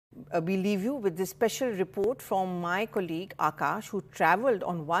we leave you with this special report from my colleague Akash, who travelled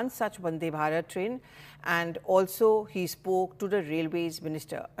on one such Vande Bharat train, and also he spoke to the Railways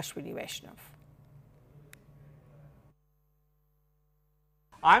Minister Ashwini Vaishnaw.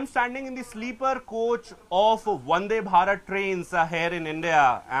 I'm standing in the sleeper coach of Vande Bharat trains here in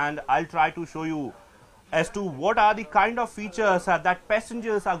India, and I'll try to show you as to what are the kind of features that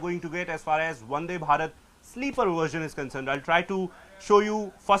passengers are going to get as far as Vande Bharat sleeper version is concerned. I'll try to show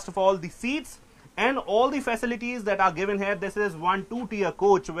you first of all the seats and all the facilities that are given here. This is 1-2 tier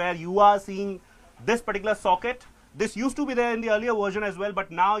coach where you are seeing this particular socket. This used to be there in the earlier version as well,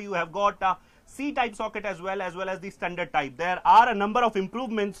 but now you have got a C-type socket as well as the standard type. There are a number of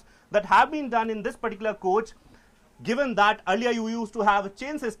improvements that have been done in this particular coach, given that earlier you used to have a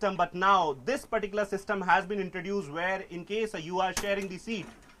chain system, but now this particular system has been introduced where in case you are sharing the seat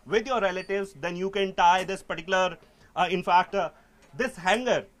with your relatives, then you can tie this particular, this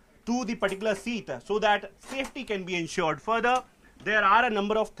hanger to the particular seat so that safety can be ensured. Further, there are a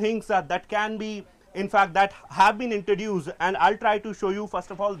number of things that can be, that have been introduced, and I'll try to show you.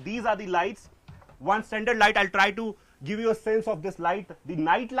 First of all, these are the lights. One standard light. I'll try to give you a sense of this light. The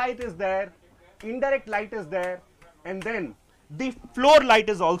night light is there, indirect light is there, and then the floor light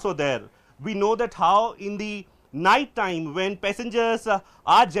is also there. We know that how in the night time when passengers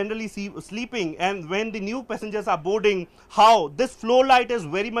are generally sleeping and when the new passengers are boarding, how this floor light is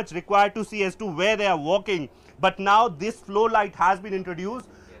very much required to see as to where they are walking. But now this floor light has been introduced.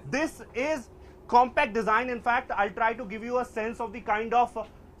 This is compact design. In fact, I'll try to give you a sense of the kind of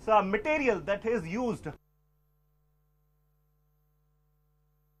material that is used.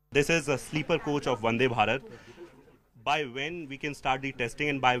 This is a sleeper coach of Vande Bharat. By when we can start the testing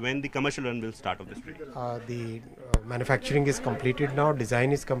and by when the commercial run will start of this train? The manufacturing is completed now,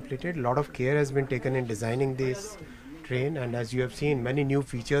 design is completed. A lot of care has been taken in designing this train, and as you have seen, many new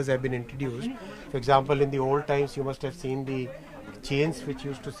features have been introduced. For example, in the old times you must have seen the chains which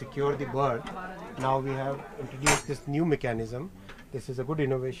used to secure the berth. Now we have introduced this new mechanism. This is a good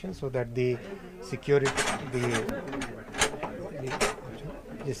innovation so that the security,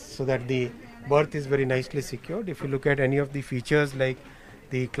 so that the berth is very nicely secured. If you look at any of the features like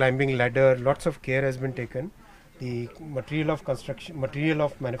the climbing ladder, lots of care has been taken. The material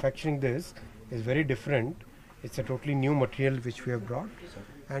of manufacturing this is very different. It's a totally new material which we have brought,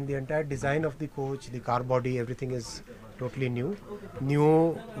 and the entire design of the coach, the car body, everything is totally new.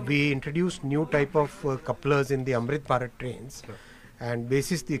 We introduced new type of couplers in the Vande Bharat trains, and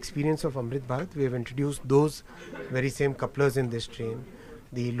basis the experience of Vande Bharat, we have introduced those very same couplers in this train.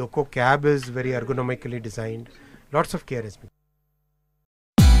 The loco cab is very ergonomically designed. Lots of care has been.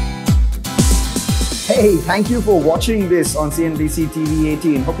 Hey, thank you for watching this on CNBC TV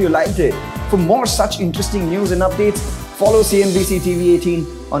 18. Hope you liked it. For more such interesting news and updates, follow CNBC TV 18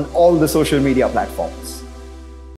 on all the social media platforms.